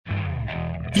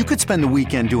You could spend the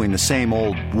weekend doing the same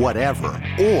old whatever,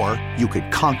 or you could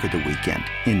conquer the weekend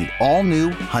in the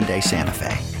all-new Hyundai Santa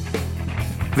Fe.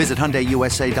 Visit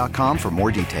HyundaiUSA.com for more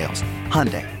details.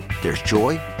 Hyundai, there's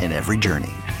joy in every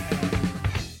journey.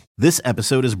 This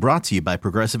episode is brought to you by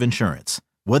Progressive Insurance.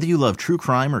 Whether you love true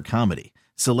crime or comedy,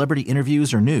 celebrity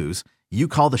interviews or news, you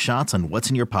call the shots on what's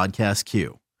in your podcast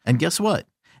queue. And guess what?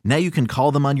 Now you can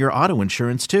call them on your auto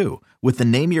insurance too with the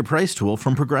Name Your Price tool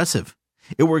from Progressive.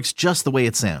 It works just the way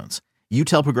it sounds. You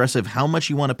tell Progressive how much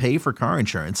you want to pay for car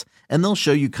insurance, and they'll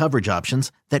show you coverage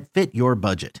options that fit your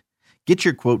budget. Get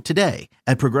your quote today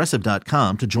at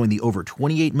Progressive.com to join the over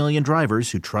 28 million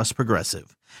drivers who trust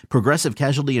Progressive. Progressive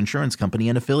Casualty Insurance Company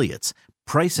and Affiliates.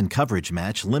 Price and coverage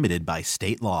match limited by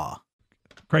state law.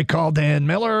 Great call, Dan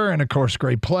Miller, and, of course,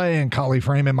 great play. And Collie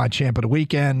Freeman, my champ of the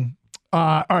weekend.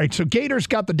 All right, so Gators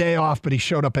got the day off, but he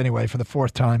showed up anyway for the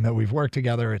fourth time that we've worked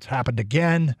together. It's happened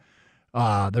again.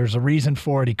 There's a reason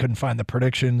for it. He couldn't find the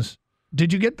predictions.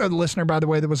 Did you get the listener, by the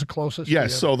way, that was the closest?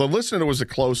 Yes, so the listener that was the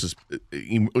closest,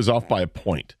 he was off by a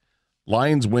point.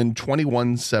 Lions win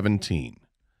 21-17.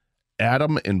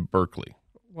 Adam in Berkeley.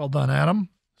 Well done, Adam.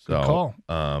 Good call.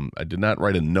 I did not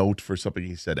write a note for something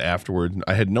he said afterward.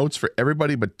 I had notes for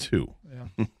everybody but two.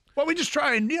 Yeah. Well, we just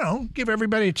try and, give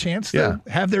everybody a chance to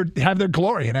have their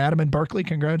glory. And Adam in Berkeley,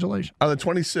 congratulations. On the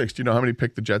 26th, do you know how many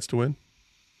picked the Jets to win?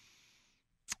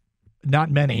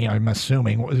 Not many, I'm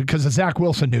assuming, because the Zach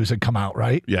Wilson news had come out,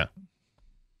 right? Yeah.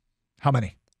 How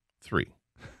many? 3.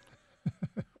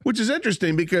 Which is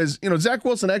interesting because, Zach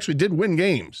Wilson actually did win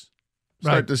games.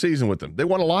 Start the season with them. They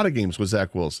won a lot of games with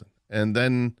Zach Wilson. And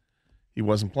then he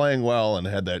wasn't playing well and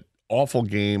had that awful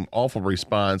game, awful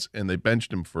response, and they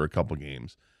benched him for a couple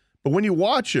games. But when you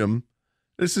watch him,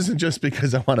 this isn't just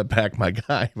because I want to back my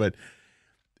guy, but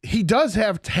he does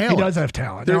have talent. He does have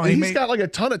talent. He's got like a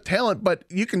ton of talent, but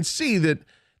you can see that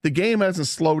the game hasn't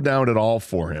slowed down at all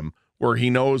for him, where he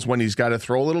knows when he's got to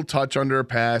throw a little touch under a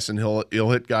pass and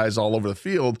he'll hit guys all over the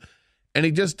field, and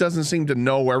he just doesn't seem to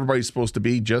know where everybody's supposed to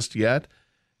be just yet.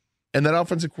 And that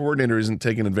offensive coordinator isn't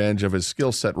taking advantage of his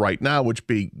skill set right now, which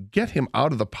be get him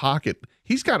out of the pocket.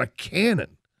 He's got a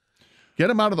cannon. Get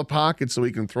him out of the pocket so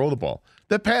he can throw the ball.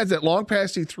 That long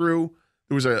pass he threw,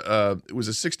 it was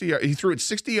a 60. He threw it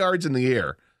 60 yards in the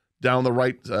air down the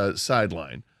right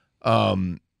sideline.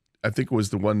 I think it was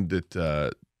the one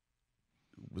that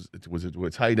was it a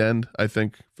tight end, I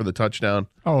think, for the touchdown.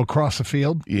 Oh, across the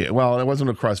field? Yeah, well, it wasn't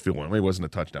a cross field one. It wasn't a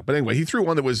touchdown. But anyway, he threw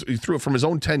one he threw it from his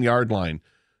own 10-yard line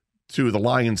to the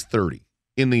Lions 30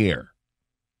 in the air.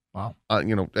 Wow.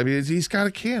 He's got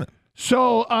a cannon.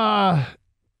 So,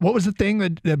 what was the thing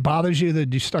that bothers you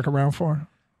that you stuck around for?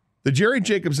 The Jerry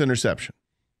Jacobs interception.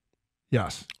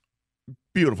 Yes.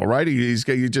 Beautiful, right? He's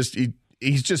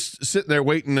just sitting there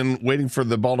waiting for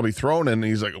the ball to be thrown, and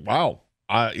he's like, wow,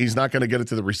 he's not going to get it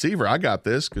to the receiver. I got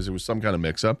this, because it was some kind of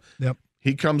mix-up. Yep.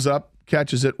 He comes up,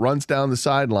 catches it, runs down the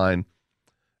sideline,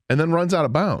 and then runs out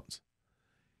of bounds.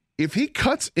 If he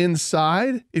cuts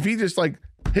inside, if he just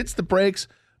hits the brakes,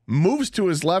 moves to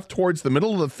his left towards the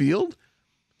middle of the field,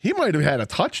 he might have had a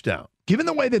touchdown. Given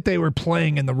the way that they were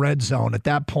playing in the red zone at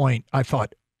that point, I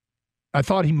thought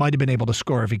he might have been able to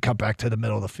score if he cut back to the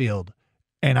middle of the field.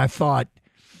 And I thought,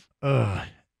 I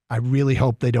really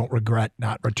hope they don't regret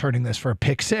not returning this for a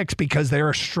pick six, because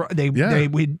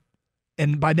and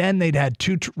by then they'd had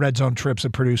 2 red zone trips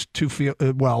that produced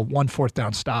 1 fourth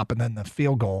down stop and then the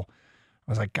field goal.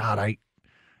 I was like, God, I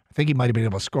think he might have been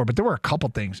able to score, but there were a couple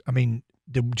things. I mean,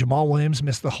 did Jamal Williams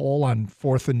miss the hole on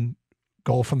 4th and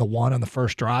goal from the 1 on the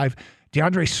first drive?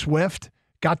 DeAndre Swift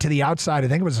got to the outside. I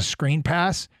think it was a screen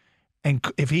pass. And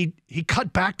if he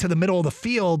cut back to the middle of the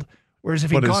field, whereas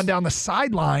if he'd gone down the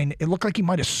sideline, it looked like he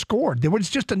might have scored. There was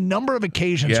just a number of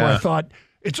occasions where I thought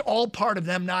it's all part of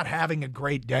them not having a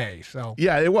great day. So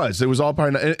yeah, it was. It was all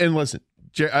part of. And listen,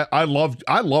 I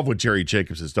love what Jerry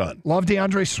Jacobs has done. Love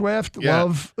DeAndre Swift.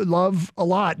 Yeah. Love a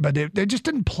lot, but they just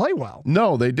didn't play well.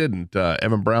 No, they didn't.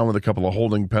 Evan Brown with a couple of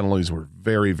holding penalties were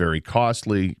very, very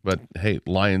costly. But hey,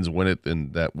 Lions win it,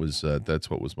 and that's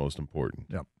what was most important.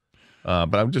 Yep.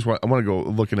 But I want to go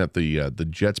looking at the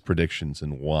Jets predictions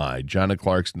and why. John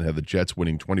Clarkson had the Jets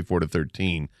winning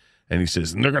 24-13, and he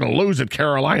says they're going to lose at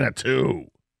Carolina too.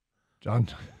 John.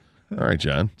 All right,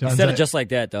 John. He said it just like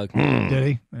that, Doug. Did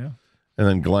he? Yeah. And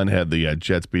then Glenn had the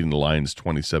Jets beating the Lions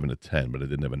 27-10, but I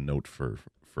didn't have a note for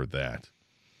that.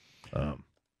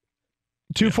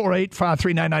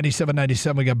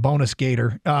 248-539-9797. We got bonus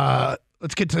Gator.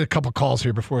 Let's get to a couple calls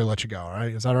here before we let you go. All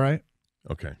right, is that all right?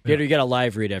 Okay. Gator, you got a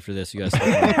live read after this. You guys. It's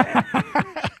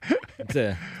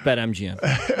a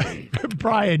BetMGM.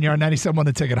 Brian, you're on 97 on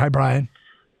the ticket. Hi, Brian.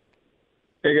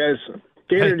 Hey guys,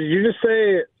 Gator, did you just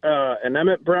say an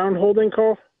Emmett Brown holding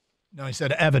call? No, I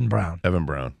said Evan Brown. Evan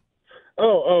Brown.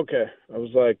 Oh, okay. I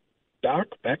was like, Doc,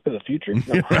 Back to the Future?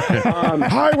 No.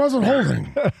 I wasn't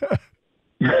holding.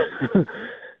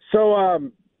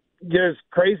 So, it's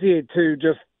crazy to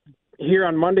just hear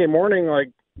on Monday morning,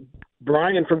 like,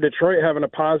 Brian from Detroit having a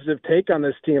positive take on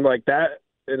this team. Like, that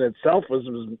in itself was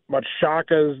much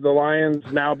shock as the Lions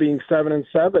now being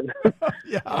 7-7.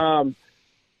 Yeah.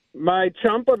 My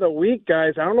chump of the week,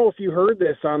 guys, I don't know if you heard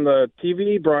this on the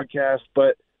TV broadcast,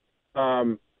 but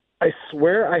I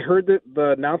swear I heard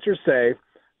the announcer say,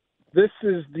 this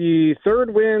is the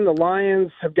third win the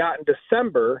Lions have gotten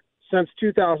December since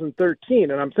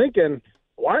 2013. And I'm thinking,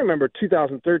 well, I remember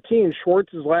 2013,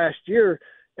 Schwartz's last year,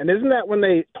 and isn't that when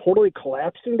they totally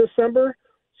collapsed in December?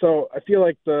 So I feel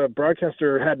like the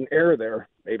broadcaster had an error there,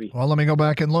 maybe. Well, let me go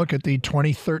back and look at the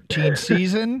 2013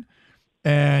 season.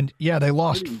 And, yeah, they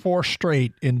lost 4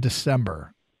 straight in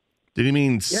December. Did he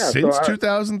mean since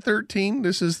 2013?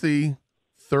 This is the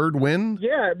third win?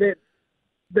 Yeah,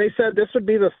 they said this would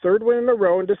be the third win in a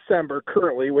row in December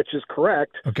currently, which is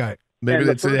correct. Okay. Maybe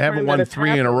they haven't won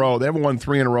 3 in a row. They haven't won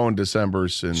 3 in a row in December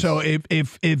since. So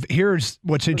if here's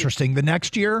what's interesting. The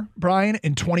next year, Brian,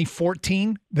 in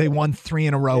 2014, they won 3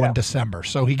 in a row in December.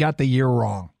 So he got the year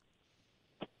wrong.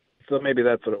 So maybe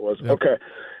that's what it was. Yep. Okay.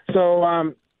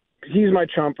 So he's my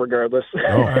chump regardless.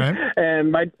 All right.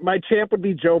 And my champ would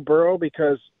be Joe Burrow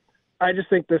because I just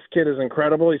think this kid is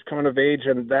incredible. He's coming of age,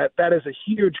 and that is a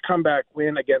huge comeback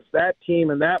win against that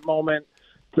team in that moment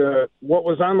to what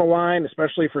was on the line,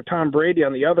 especially for Tom Brady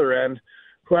on the other end,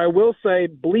 who I will say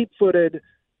bleep-footed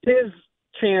his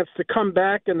chance to come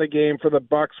back in the game for the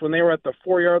Bucs when they were at the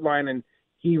 4-yard line, and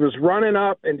he was running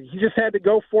up, and he just had to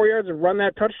go 4 yards and run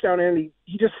that touchdown in, and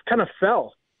he just kind of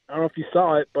fell. I don't know if you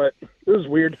saw it, but it was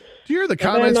weird. Do you hear the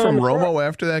comments from Romo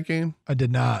after that game? I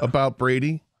did not. About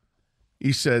Brady?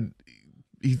 He said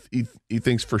he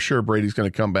thinks for sure Brady's going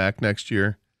to come back next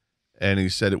year. And he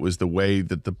said it was the way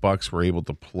that the Bucs were able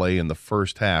to play in the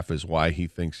first half is why he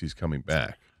thinks he's coming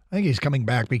back. I think he's coming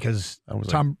back because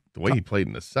the way he played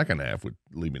in the second half would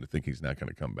lead me to think he's not going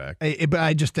to come back. But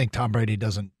I just think Tom Brady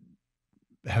doesn't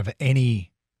have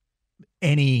any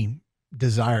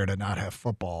desire to not have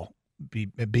football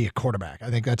be a quarterback. I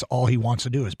think that's all he wants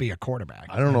to do is be a quarterback.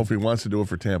 I don't know if he wants to do it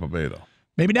for Tampa Bay, though.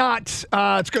 Maybe not.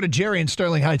 Let's go to Jerry in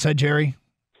Sterling Heights. Hi, Jerry.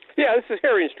 Yeah, this is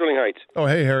Harry in Sterling Heights. Oh,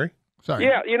 hey, Harry. Sorry.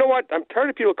 Yeah, you know what? I'm tired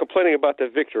of people complaining about the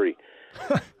victory.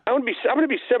 I'm going to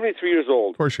be 73 years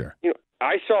old. For sure. You know,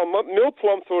 I saw Mill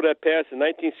Plum throw that pass in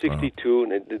 1962,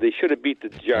 and they should have beat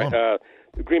the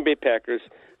Green Bay Packers.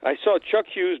 I saw Chuck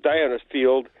Hughes die on his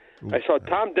field. I saw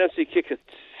Tom Dempsey kick a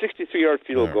 63-yard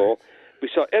field goal. We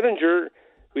saw Edinger.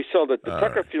 We saw the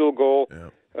Tucker field goal.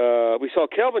 Yeah. We saw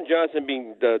Calvin Johnson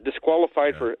being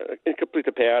disqualified for incomplete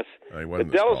the pass. The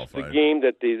Dallas the game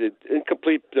that the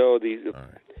incomplete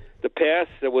the pass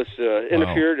that was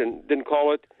interfered and didn't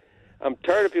call it. I'm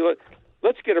tired of people.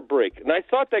 Let's get a break. And I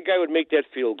thought that guy would make that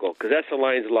field goal because that's the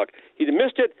Lions' luck. He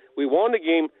missed it. We won the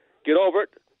game. Get over it.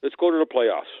 Let's go to the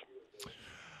playoffs.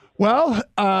 Well,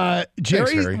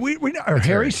 Jerry, Thanks,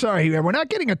 Harry, sorry, we're not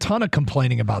getting a ton of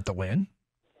complaining about the win.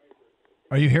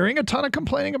 Are you hearing a ton of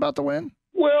complaining about the win?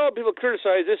 Well, people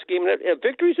criticize this game. A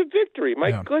victory's a victory.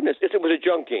 My goodness. It was a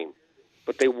junk game,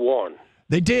 but they won.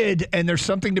 They did, and there's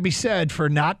something to be said for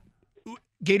not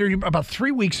 – Gator, about 3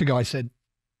 weeks ago I said,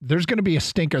 there's going to be a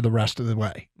stinker the rest of the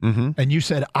way. Mm-hmm. And you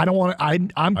said, I don't want to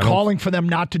 – I'm calling for them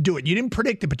not to do it. You didn't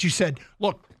predict it, but you said,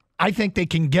 look, I think they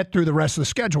can get through the rest of the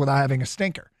schedule without having a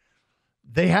stinker.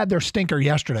 They had their stinker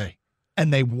yesterday,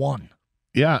 and they won.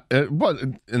 Yeah,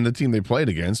 and the team they played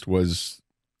against was,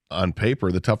 on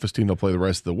paper, the toughest team to play the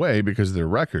rest of the way because of their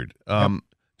record. I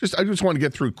just want to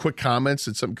get through quick comments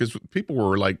and some because people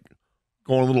were like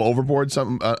going a little overboard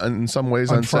in some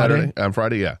ways on Saturday. On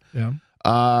Friday, yeah.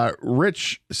 Yeah.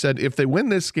 Rich said if they win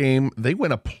this game, they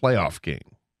win a playoff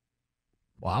game.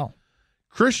 Wow.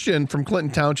 Christian from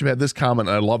Clinton Township had this comment,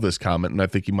 and I love this comment, and I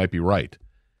think he might be right.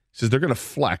 He says they're going to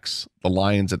flex the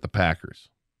Lions at the Packers.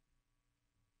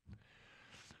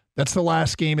 That's the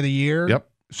last game of the year? Yep.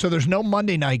 So there's no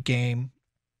Monday night game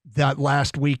that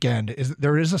last weekend.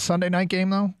 There is a Sunday night game,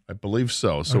 though? I believe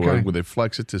so. So would they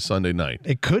flex it to Sunday night?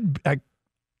 It could.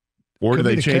 Or do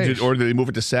they change it, or do they move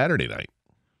it to Saturday night?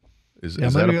 Is that a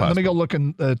possibility? Let me go look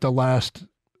at the last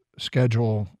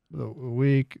schedule of the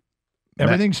week.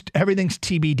 Everything's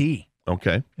TBD.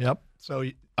 Okay. Yep. So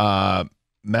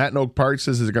Matt in Oak Park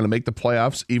says they're going to make the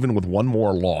playoffs even with one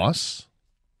more loss.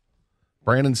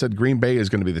 Brandon said Green Bay is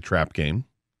going to be the trap game.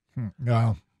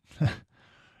 Wow.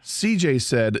 CJ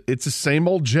said it's the same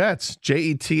old Jets.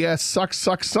 Jets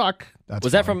suck.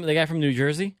 Was that from the guy from New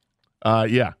Jersey?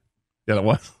 Yeah, that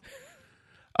was.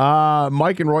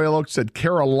 Mike in Royal Oak said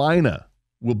Carolina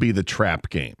will be the trap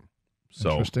game.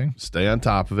 So Interesting. Stay on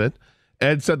top of it.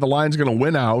 Ed said the Lions are going to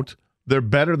win out. They're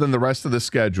better than the rest of the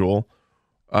schedule,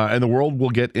 and the world will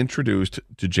get introduced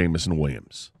to Jameson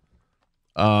Williams.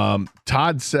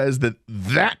 Todd says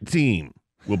that team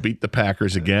will beat the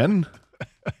Packers again.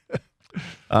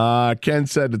 Ken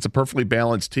said it's a perfectly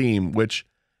balanced team, which,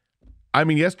 I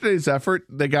mean, yesterday's effort,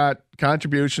 they got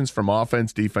contributions from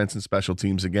offense, defense, and special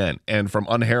teams again, and from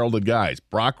unheralded guys,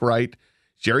 Brock Wright,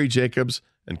 Jerry Jacobs,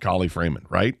 and Collie Freeman,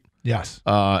 right? Yes.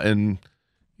 And,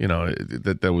 you know,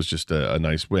 that was just a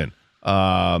nice win.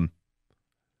 Roger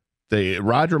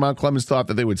Mount Clemens thought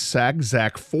that they would sack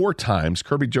Zach 4 times,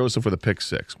 Kirby Joseph with a pick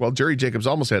 6. Well, Jerry Jacobs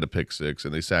almost had a pick 6,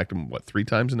 and they sacked him, 3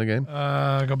 times in the game?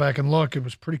 Go back and look. It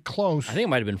was pretty close. I think it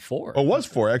might have been 4. Oh, it was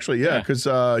 4, actually, yeah, because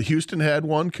Houston had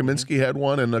 1, Kaminsky had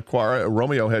 1, and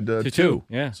Romeo had 2.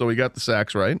 Yeah. So we got the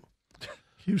sacks right.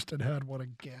 Houston had one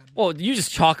again. Well, you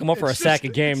just chalk them up for a sack a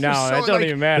game now. It doesn't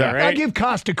even matter, right? I give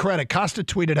Costa credit. Costa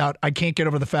tweeted out, I can't get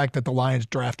over the fact that the Lions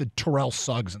drafted Terrell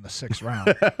Suggs in the 6th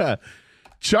round.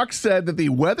 Chuck said that the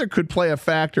weather could play a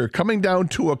factor, coming down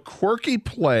to a quirky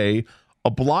play,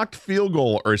 a blocked field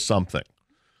goal or something.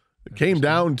 It came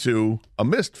down to a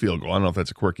missed field goal. I don't know if that's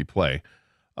a quirky play.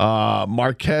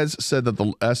 Marquez said that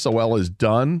the SOL is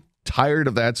done. Tired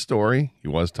of that story. He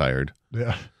was tired.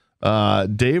 Yeah.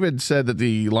 David said that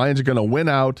the Lions are going to win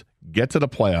out, get to the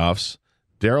playoffs.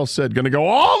 Daryl said going to go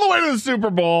all the way to the Super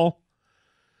Bowl.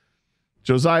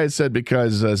 Josiah said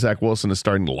because Zach Wilson is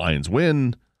starting, the Lions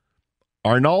win.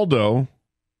 Arnaldo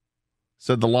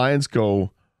said the Lions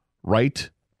go right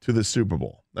to the Super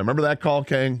Bowl. Now, remember that call,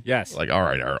 King? Yes. Like, all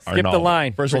right, Skip Arnaldo. the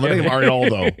line. First of all, the name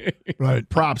Arnaldo. Right.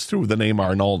 Props to the name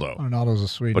Arnaldo. Arnaldo's a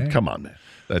sweet But name. come on, man.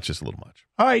 That's just a little much.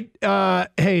 All right.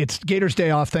 Hey, it's Gators Day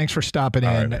off. Thanks for stopping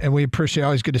in. Right, and we appreciate it.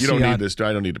 Always good to You see you. don't need this.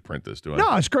 I don't need to print this, do I?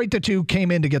 No, it's great that you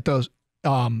came in to get those.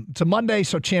 It's a Monday,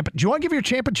 so champ. Do you want to give your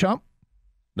champ a chump?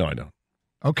 No, I don't.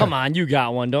 Okay. Come on, you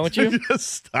got one, don't you?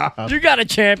 Just stop. You got a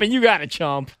champ and you got a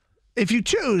chump. If you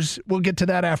choose, we'll get to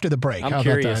that after the break. I'm How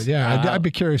curious. About that? Yeah, I'd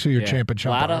be curious who your champ and A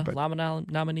chump lot are. of but-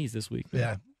 nominees this week.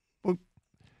 Yeah. Well,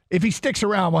 if he sticks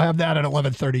around, we'll have that at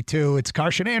 11:32. It's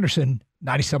Carson Anderson,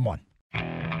 97.1.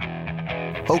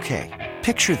 Okay,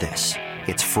 picture this.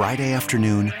 It's Friday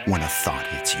afternoon when a thought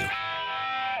hits you.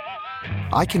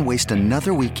 I can waste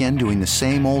another weekend doing the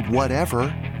same old whatever,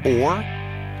 or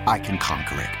I can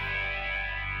conquer it.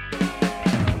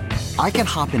 I can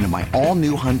hop into my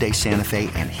all-new Hyundai Santa Fe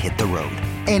and hit the road.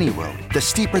 Any road. The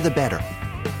steeper, the better.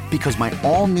 Because my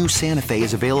all-new Santa Fe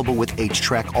is available with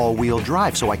H-Track all-wheel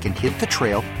drive, so I can hit the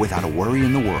trail without a worry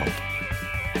in the world.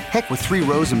 Heck, with 3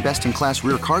 rows and best-in-class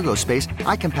rear cargo space,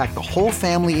 I can pack the whole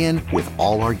family in with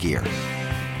all our gear.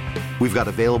 We've got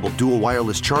available dual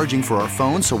wireless charging for our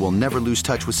phones, so we'll never lose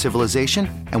touch with civilization,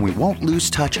 and we won't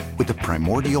lose touch with the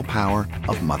primordial power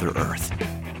of Mother Earth.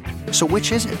 So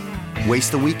which is it?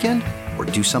 Waste the weekend or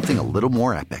do something a little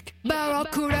more epic?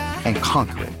 And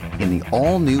conquer it in the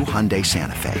all-new Hyundai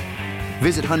Santa Fe.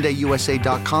 Visit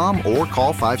HyundaiUSA.com or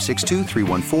call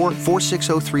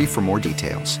 562-314-4603 for more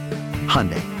details.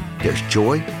 Hyundai, there's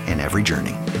joy in every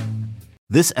journey.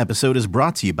 This episode is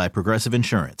brought to you by Progressive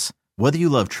Insurance. Whether you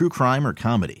love true crime or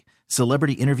comedy,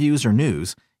 celebrity interviews or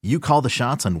news, you call the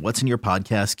shots on what's in your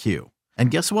podcast queue. And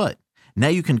guess what? Now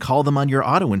you can call them on your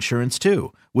auto insurance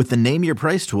too with the Name Your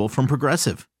Price tool from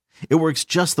Progressive. It works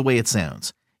just the way it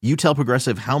sounds. You tell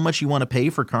Progressive how much you want to pay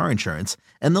for car insurance,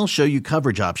 and they'll show you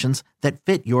coverage options that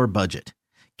fit your budget.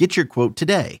 Get your quote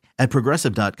today at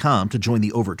Progressive.com to join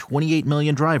the over 28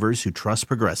 million drivers who trust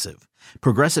Progressive.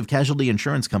 Progressive Casualty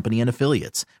Insurance Company and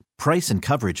Affiliates. Price and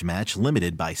coverage match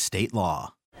limited by state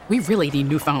law. We really need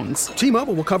new phones.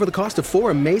 T-Mobile will cover the cost of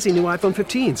 4 amazing new iPhone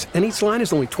 15s, and each line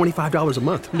is only $25 a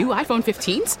month. New iPhone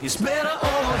 15s? It's better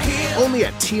over here. Only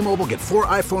at T-Mobile, get 4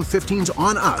 iPhone 15s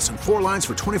on us and 4 lines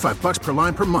for $25 per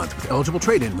line per month with eligible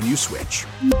trade-in when you switch.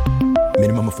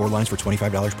 Minimum of 4 lines for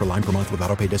 $25 per line per month with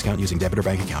auto pay discount using debit or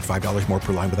bank account. $5 more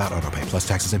per line without auto pay, plus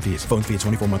taxes and fees. Phone fee at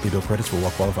 24 monthly bill credits for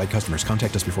well-qualified customers.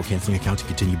 Contact us before canceling account to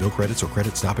continue bill credits or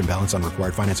credit stop and balance on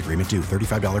required finance agreement due.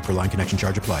 $35 per line connection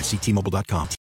charge applies. See T-Mobile.com.